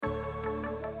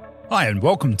Hi, and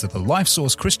welcome to the Life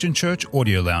Source Christian Church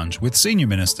Audio Lounge with Senior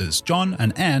Ministers John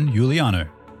and Anne Giuliano.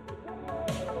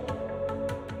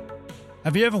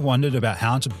 Have you ever wondered about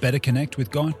how to better connect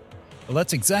with God? Well,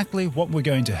 that's exactly what we're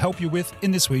going to help you with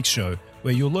in this week's show,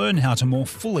 where you'll learn how to more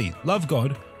fully love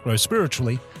God, grow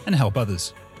spiritually, and help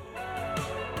others.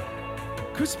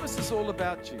 Christmas is all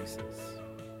about Jesus.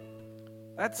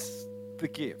 That's the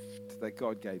gift that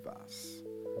God gave us.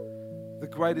 The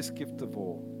greatest gift of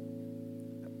all.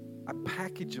 A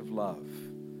package of love.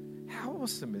 How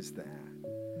awesome is that?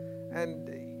 And,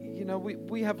 you know,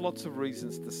 we have lots of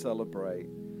reasons to celebrate,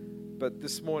 but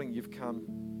this morning you've come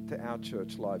to our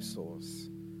church, Life Source,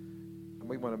 and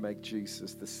we want to make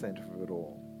Jesus the center of it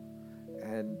all.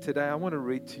 And today I want to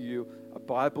read to you a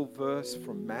Bible verse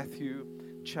from Matthew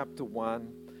chapter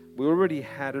 1. We already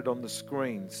had it on the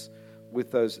screens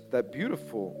with that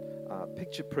beautiful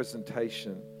picture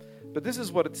presentation. But this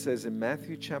is what it says in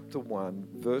Matthew chapter 1,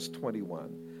 verse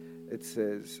 21. It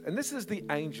says, and this is the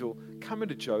angel coming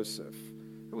to Joseph,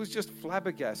 who was just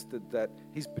flabbergasted that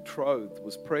his betrothed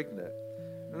was pregnant.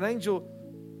 An angel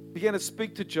began to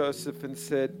speak to Joseph and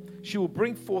said, she will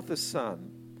bring forth a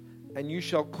son, and you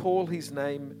shall call his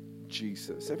name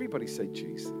Jesus. Everybody say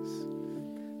Jesus.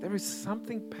 There is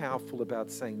something powerful about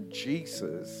saying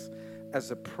Jesus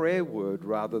as a prayer word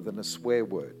rather than a swear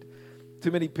word. Too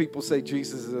many people say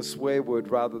Jesus is a swear word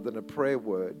rather than a prayer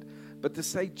word. But to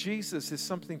say Jesus is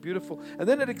something beautiful. And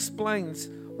then it explains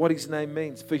what his name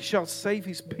means. For he shall save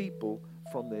his people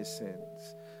from their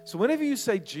sins. So whenever you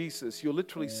say Jesus, you're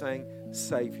literally saying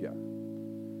Savior.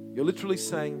 You're literally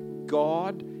saying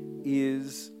God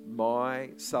is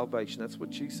my salvation. That's what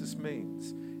Jesus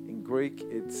means. In Greek,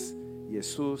 it's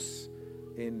Jesus.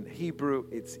 In Hebrew,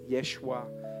 it's Yeshua.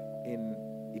 In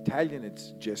Italian,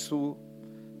 it's Gesù.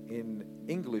 In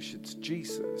English, it's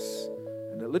Jesus,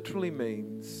 and it literally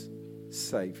means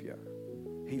Savior.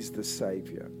 He's the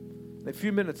Savior. In a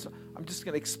few minutes, I'm just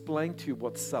going to explain to you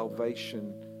what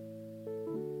salvation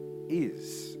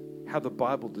is, how the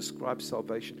Bible describes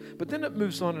salvation. But then it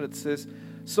moves on and it says,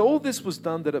 so all this was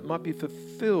done that it might be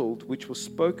fulfilled, which was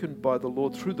spoken by the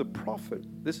Lord through the prophet.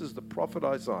 This is the prophet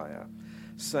Isaiah,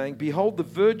 saying, behold, the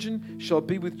virgin shall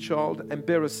be with child and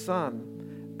bear a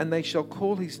son, and they shall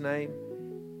call his name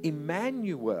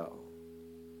Emmanuel,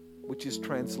 which is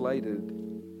translated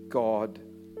God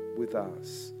with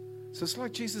us. So it's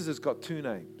like Jesus has got two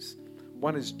names.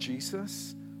 One is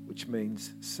Jesus, which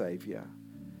means Savior,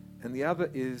 and the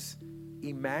other is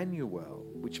Emmanuel,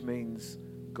 which means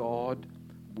God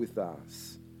with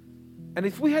us. And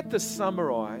if we had to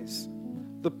summarize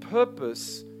the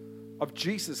purpose of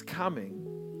Jesus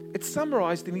coming, it's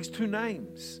summarized in his two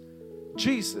names.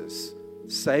 Jesus,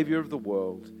 Savior of the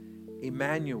world.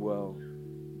 Emmanuel,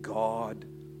 God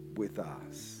with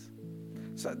us.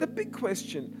 So the big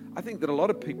question I think that a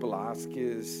lot of people ask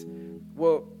is,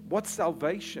 well, what's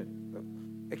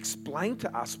salvation? Explain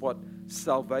to us what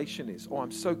salvation is. Oh, I'm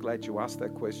so glad you asked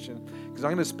that question, because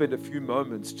I'm going to spend a few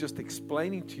moments just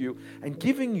explaining to you and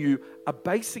giving you a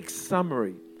basic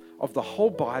summary of the whole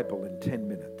Bible in 10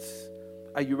 minutes.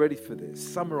 Are you ready for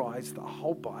this? Summarize the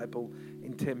whole Bible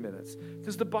in 10 minutes.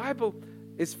 Because the Bible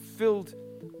is filled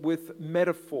with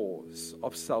metaphors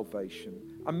of salvation.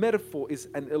 A metaphor is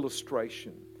an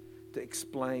illustration to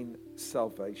explain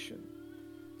salvation.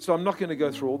 So I'm not going to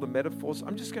go through all the metaphors.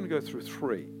 I'm just going to go through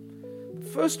three. The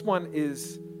first one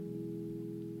is,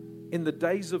 in the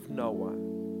days of Noah,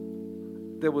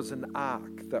 there was an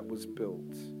ark that was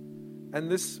built.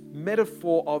 And this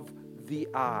metaphor of the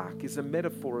ark is a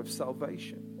metaphor of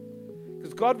salvation.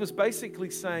 Because God was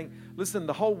basically saying, listen,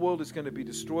 the whole world is going to be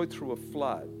destroyed through a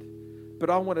flood. But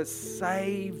I want to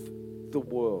save the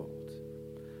world.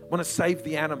 I want to save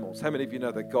the animals. How many of you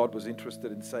know that God was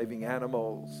interested in saving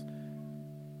animals?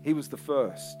 He was the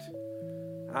first.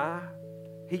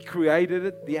 He created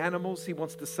it, the animals. He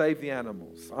wants to save the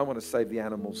animals. I want to save the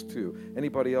animals too.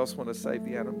 Anybody else want to save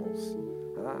the animals?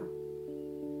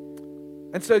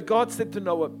 And so God said to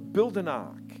Noah, build an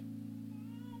ark.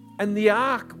 And the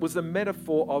ark was a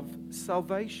metaphor of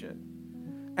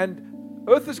salvation. And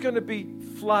earth is going to be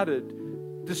flooded,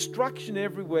 destruction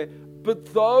everywhere,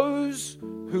 but those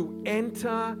who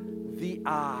enter the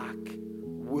ark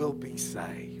will be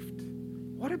saved.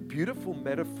 What a beautiful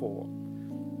metaphor.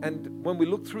 And when we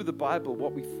look through the Bible,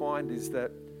 what we find is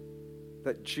that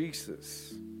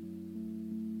Jesus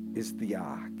is the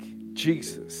ark.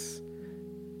 Jesus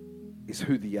is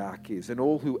who the ark is. And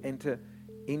all who enter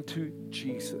into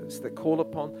Jesus, that call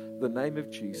upon the name of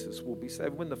Jesus, will be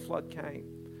saved. When the flood came,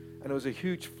 and it was a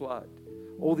huge flood,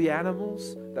 all the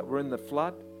animals that were in the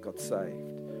flood got saved.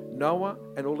 Noah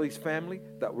and all his family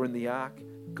that were in the ark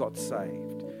got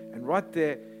saved. And And right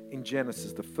there in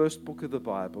Genesis, the first book of the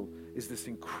Bible, is this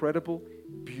incredible,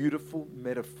 beautiful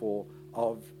metaphor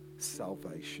of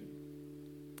salvation.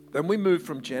 Then we move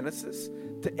from Genesis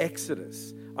to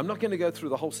Exodus. I'm not going to go through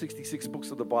the whole 66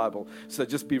 books of the Bible, so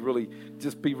just be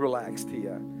relaxed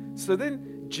here. So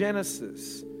then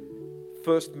Genesis,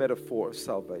 first metaphor of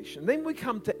salvation. Then we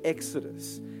come to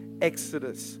Exodus,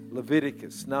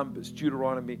 Leviticus, Numbers,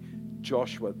 Deuteronomy,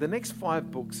 Joshua. The next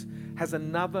 5 books has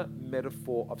another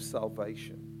metaphor of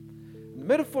salvation. The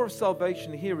metaphor of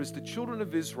salvation here is the children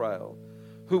of Israel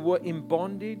who were in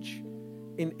bondage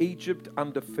in Egypt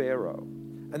under Pharaoh.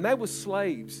 And they were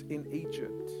slaves in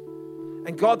Egypt.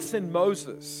 And God sent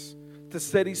Moses to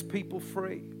set his people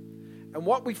free. And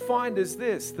what we find is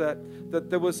this, that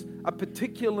there was a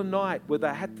particular night where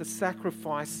they had to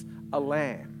sacrifice a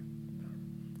lamb.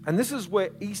 And this is where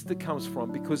Easter comes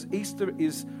from, because Easter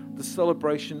is the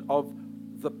celebration of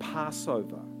the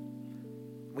Passover.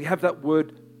 We have that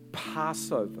word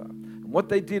Passover. And what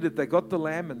they did is they got the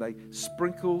lamb and they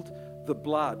sprinkled the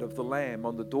blood of the lamb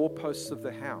on the doorposts of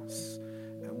the house.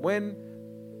 And when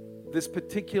this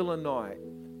particular night,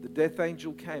 the death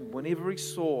angel came, whenever he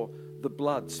saw the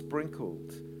blood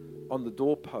sprinkled on the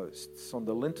doorposts, on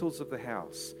the lintels of the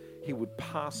house, he would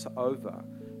pass over,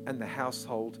 and the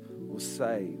household was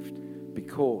saved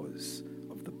because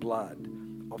of the blood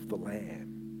of the Lamb.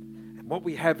 And what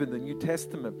we have in the New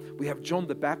Testament, we have John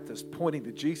the Baptist pointing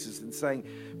to Jesus and saying,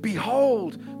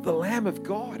 "Behold, the Lamb of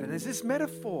God." And there's this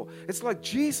metaphor. It's like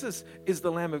Jesus is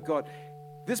the Lamb of God.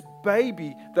 This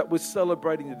baby that we're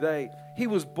celebrating today, he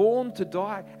was born to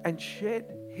die and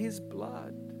shed his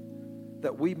blood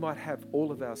that we might have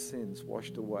all of our sins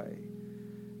washed away.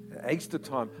 Easter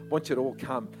time, I want you to all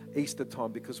come Easter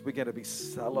time, because we're going to be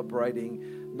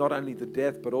celebrating not only the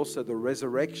death but also the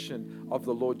resurrection of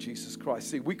the Lord Jesus Christ.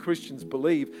 See, we Christians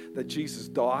believe that Jesus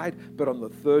died, but on the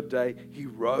third day he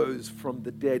rose from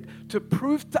the dead to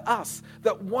prove to us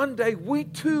that one day we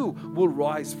too will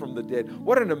rise from the dead.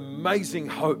 What an amazing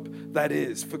hope that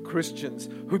is for Christians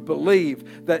who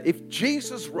believe that if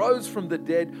Jesus rose from the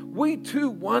dead, we too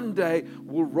one day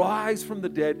will rise from the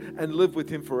dead and live with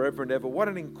him forever and ever. What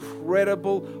an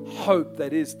incredible hope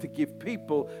that is to give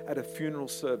people at a funeral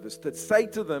service, to say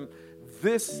to them,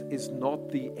 this is not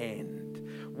the end.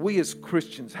 We as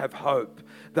Christians have hope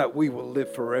that we will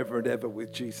live forever and ever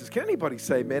with Jesus. Can anybody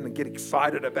say amen and get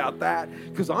excited about that?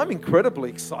 Because I'm incredibly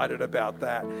excited about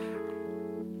that.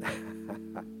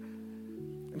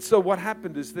 And so what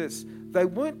happened is this: they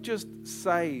weren't just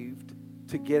saved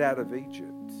to get out of Egypt.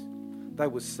 They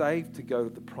were saved to go to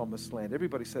the promised land.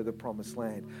 Everybody say the promised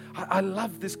land. I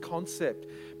love this concept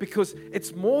because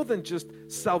it's more than just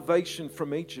salvation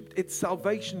from Egypt. It's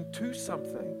salvation to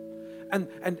something.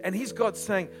 And here's God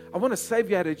saying, I want to save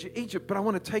you out of Egypt, but I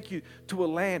want to take you to a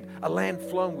land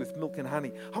flowing with milk and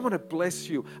honey. I want to bless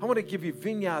you. I want to give you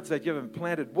vineyards that you haven't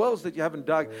planted, wells that you haven't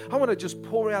dug. I want to just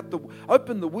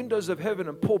open the windows of heaven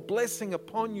and pour blessing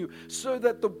upon you so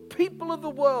that the people of the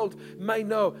world may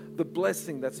know the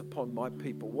blessing that's upon my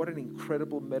people. What an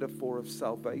incredible metaphor of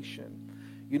salvation.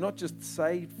 You're not just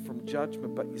saved from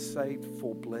judgment, but you're saved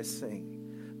for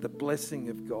blessing. The blessing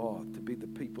of God, to be the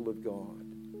people of God.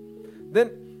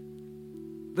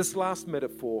 Then, this last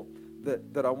metaphor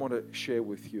that I want to share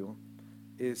with you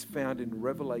is found in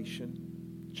Revelation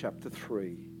chapter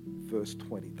 3, verse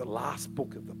 20, the last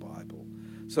book of the Bible.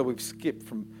 So we've skipped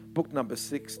from book number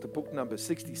 6 to book number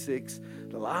 66,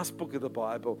 the last book of the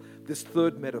Bible, this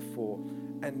third metaphor.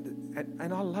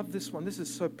 And I love this one. This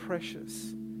is so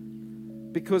precious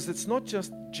because it's not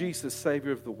just Jesus,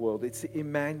 Savior of the world. It's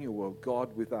Emmanuel,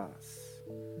 God with us.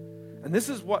 And this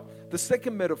is what the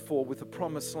second metaphor with the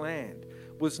promised land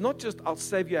was: not just I'll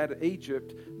save you out of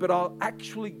Egypt, but I'll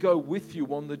actually go with you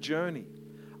on the journey.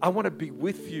 I want to be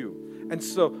with you. And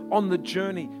so on the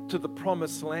journey to the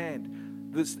promised land,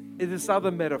 this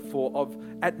other metaphor of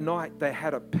at night they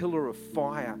had a pillar of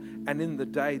fire, and in the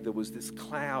day there was this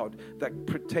cloud that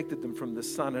protected them from the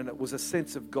sun, and it was a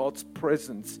sense of God's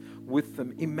presence with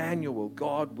them. Emmanuel,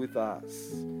 God with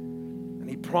us. And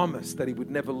he promised that he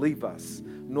would never leave us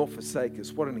nor forsake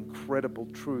us. What an incredible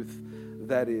truth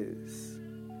that is.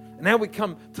 And now we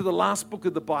come to the last book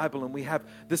of the Bible, and we have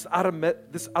this other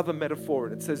metaphor,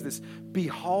 and it says this: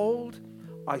 behold,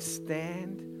 I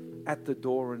stand at the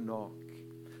door and knock.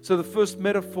 So the first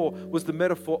metaphor was the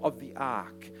metaphor of the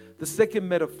ark. The second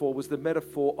metaphor was the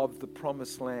metaphor of the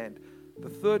promised land. The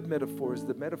third metaphor is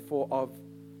the metaphor of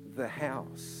the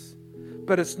house.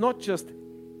 But it's not just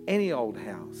any old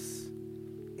house.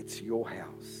 It's your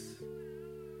house.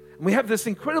 And we have this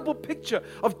incredible picture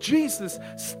of Jesus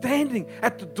standing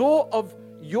at the door of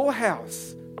your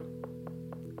house,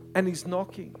 and he's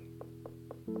knocking.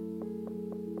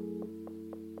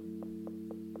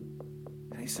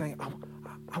 saying,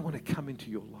 I want to come into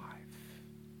your life.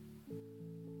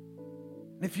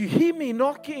 And if you hear me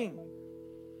knocking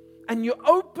and you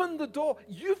open the door,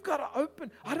 you've got to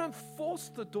open. I don't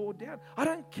force the door down. I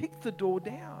don't kick the door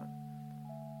down.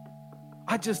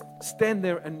 I just stand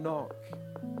there and knock.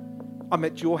 I'm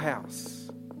at your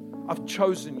house. I've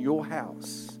chosen your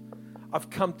house. I've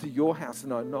come to your house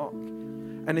and I knock.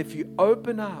 And if you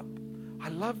open up, I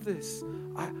love this.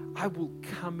 I will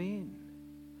come in.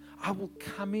 I will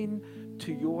come in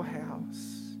to your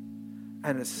house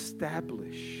and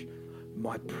establish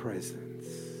my presence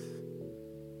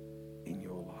in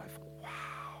your life.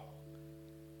 Wow.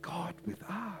 God with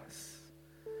us.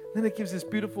 Then it gives this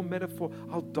beautiful metaphor.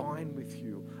 I'll dine with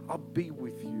you. I'll be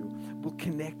with you. We'll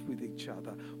connect with each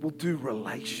other. We'll do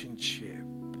relationship.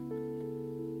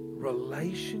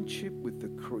 Relationship with the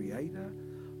Creator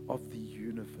of the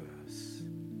universe.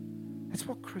 That's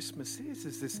what Christmas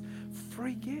is this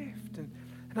free gift. And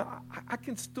I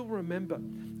can still remember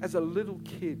as a little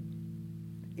kid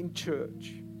in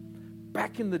church,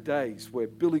 back in the days where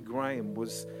Billy Graham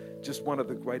was just one of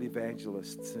the great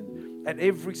evangelists. And at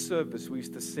every service we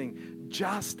used to sing,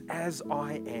 "Just as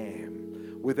I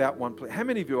am," without one plea. How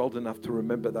many of you are old enough to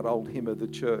remember that old hymn of the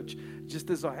church, "Just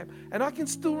as I am"? And I can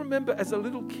still remember as a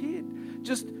little kid,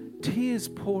 just tears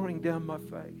pouring down my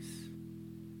face.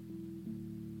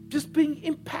 Just being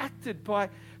impacted by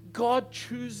God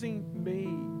choosing me.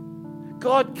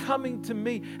 God coming to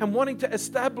me and wanting to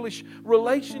establish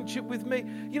relationship with me.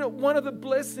 You know, one of the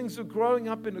blessings of growing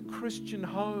up in a Christian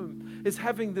home is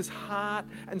having this heart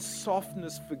and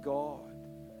softness for God.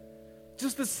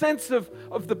 Just the sense of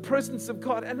the presence of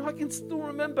God. And I can still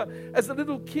remember as a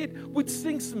little kid, we'd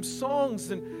sing some songs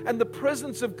and the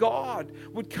presence of God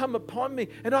would come upon me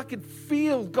and I could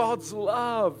feel God's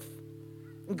love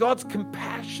and God's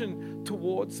compassion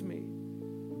towards me.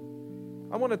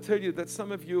 I want to tell you that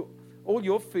some of you, all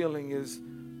you're feeling is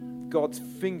God's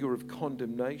finger of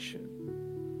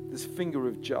condemnation, this finger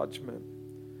of judgment.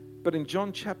 But in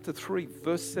John chapter 3,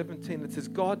 verse 17, it says,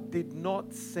 God did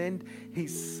not send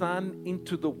his Son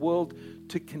into the world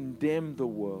to condemn the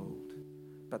world,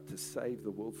 but to save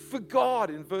the world. For God,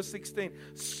 in verse 16,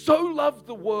 so loved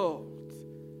the world.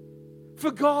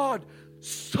 For God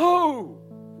so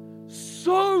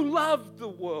loved the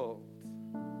world.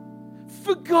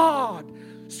 For God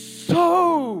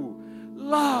so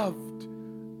loved.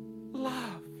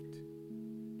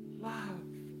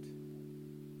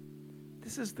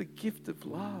 This is the gift of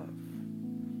love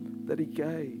that he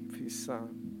gave his Son.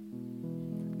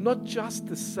 Not just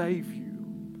to save you,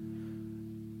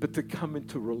 but to come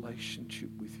into relationship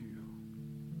with you.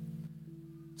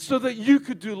 So that you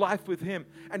could do life with him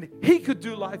and he could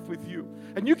do life with you.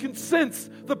 And you can sense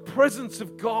the presence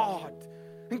of God.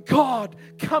 And God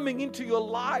coming into your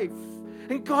life.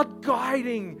 And God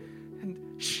guiding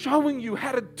and showing you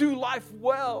how to do life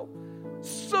well.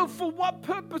 So for what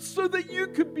purpose? So that you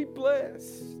could be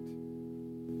blessed.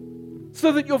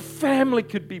 So that your family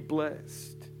could be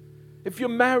blessed. If you're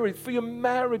married, for your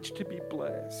marriage to be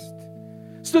blessed.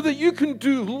 So that you can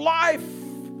do life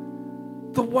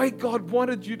the way God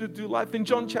wanted you to do life. In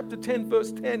John chapter 10,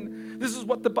 verse 10, this is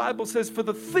what the Bible says, for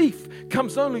the thief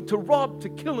comes only to rob, to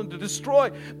kill, and to destroy.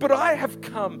 But I have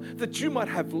come that you might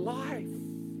have life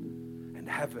and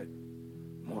have it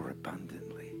more abundantly.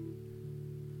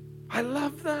 I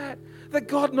love that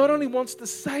God not only wants to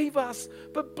save us,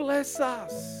 but bless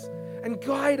us and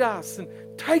guide us and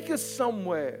take us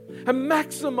somewhere and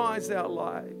maximize our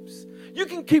lives. You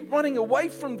can keep running away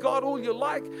from God all you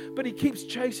like, but he keeps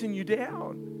chasing you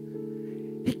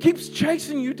down. He keeps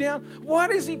chasing you down. Why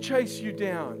does he chase you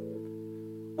down?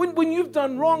 When you've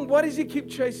done wrong, why does he keep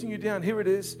chasing you down? Here it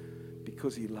is.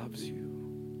 Because he loves you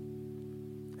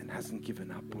and hasn't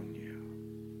given up on you.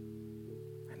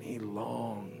 And he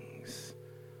longs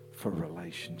for a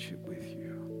relationship with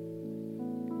you.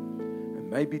 And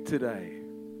maybe today,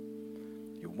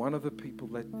 you're one of the people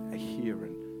that are here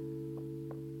and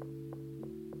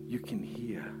you can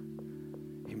hear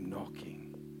him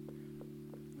knocking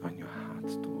on your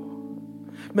heart's door.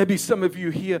 Maybe some of you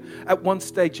here at one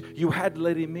stage, you had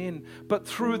let him in, but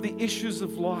through the issues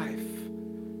of life,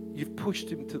 you've pushed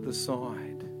him to the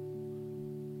side.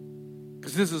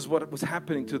 Because this is what was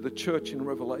happening to the church in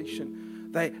Revelation.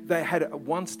 They had at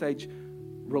one stage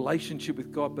relationship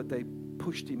with God, but they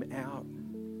pushed him out.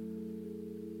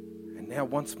 And now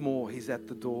once more, he's at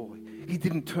the door. He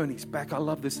didn't turn his back. I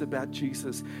love this about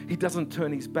Jesus. He doesn't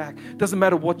turn his back. Doesn't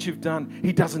matter what you've done.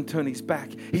 He doesn't turn his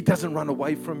back. He doesn't run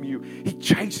away from you. He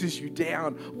chases you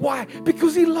down. Why?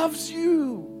 Because he loves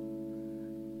you.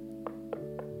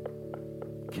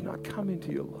 Can I come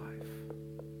into your life?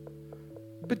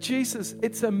 But Jesus,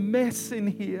 it's a mess in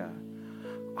here.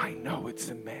 I know it's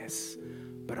a mess,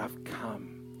 but I've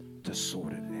come to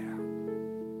sort it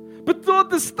out. But Lord,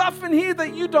 the stuff in here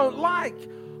that you don't like,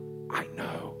 I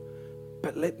know,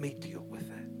 but let me deal with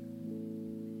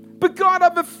it. But God,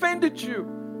 I've offended you,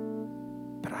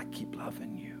 but I keep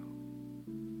loving you.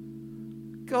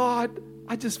 God,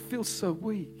 I just feel so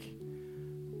weak.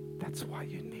 That's why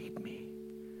you need me,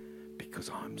 because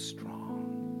I'm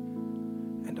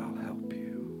strong and I'll help you.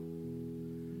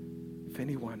 If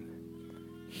anyone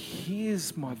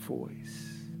hears my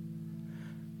voice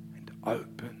and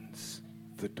opens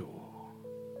the door,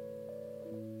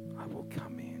 I will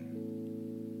come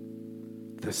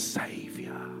in. The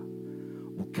Savior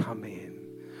will come in,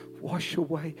 wash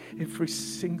away every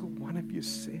single one of your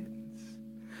sins,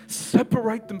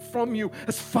 separate them from you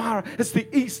as far as the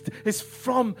east is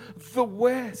from the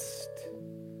west.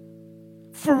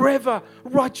 Forever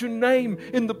write your name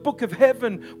in the book of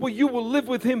heaven where you will live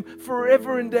with him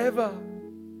forever and ever.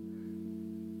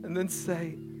 And then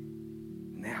say,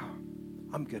 now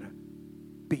I'm going to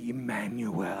be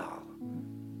Emmanuel,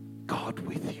 God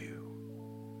with you,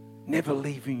 never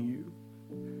leaving you,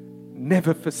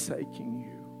 never forsaking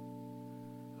you,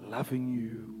 loving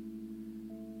you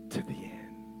to the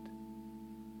end.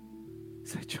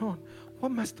 Say, John,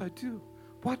 what must I do?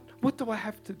 What do I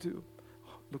have to do?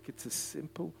 Oh, look, it's as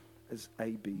simple as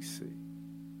ABC.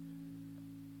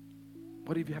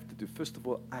 What do you have to do? First of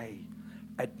all,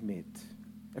 admit.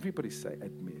 Everybody say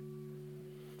admit.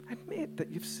 Admit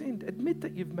that you've sinned. Admit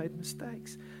that you've made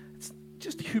mistakes. It's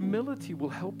just humility will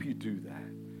help you do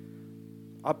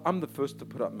that. I'm the first to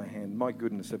put up my hand. My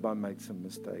goodness, have I made some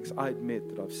mistakes? I admit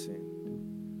that I've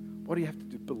sinned. What do you have to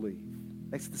do? Believe.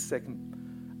 That's the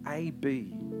second.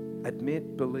 A-B.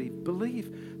 Admit, believe.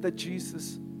 Believe that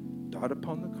Jesus died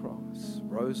upon the cross,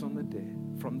 rose from the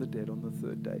dead on the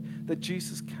third day, that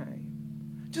Jesus came.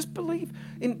 Just believe.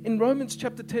 In Romans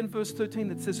chapter 10, verse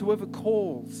 13, it says, whoever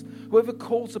calls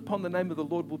upon the name of the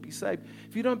Lord will be saved.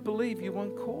 If you don't believe, you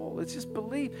won't call. It's just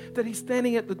believe that he's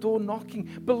standing at the door knocking.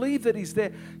 Believe that he's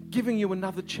there giving you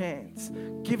another chance,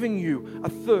 giving you a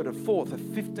third, a fourth, a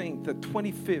 15th, a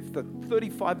 25th, a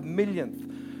 35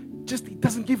 millionth. Just he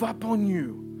doesn't give up on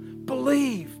you.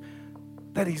 Believe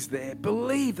that he's there.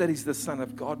 Believe that he's the Son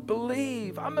of God.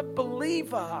 Believe. I'm a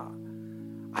believer.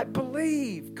 I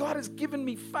believe. God has given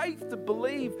me faith to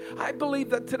believe. I believe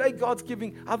that today God's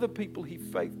giving other people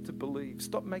faith to believe.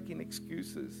 Stop making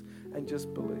excuses and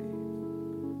just believe.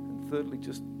 And thirdly,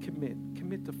 just commit.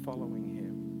 Commit to following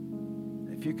him.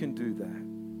 And if you can do that,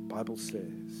 the Bible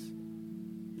says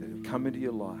that he'll come into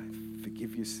your life,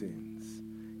 forgive your sins,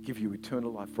 give you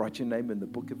eternal life, write your name in the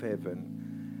book of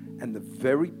heaven, and the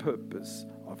very purpose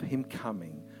of him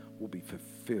coming will be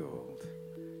fulfilled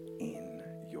in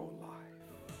your life.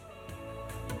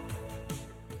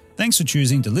 Thanks for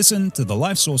choosing to listen to the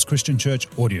Life Source Christian Church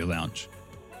Audio Lounge.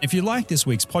 If you like this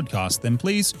week's podcast, then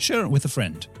please share it with a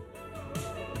friend.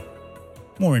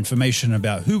 More information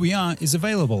about who we are is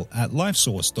available at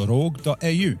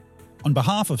lifesource.org.au. On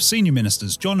behalf of Senior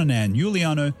Ministers John and Ann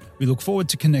Giuliano, we look forward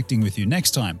to connecting with you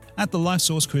next time at the Life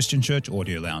Source Christian Church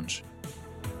Audio Lounge.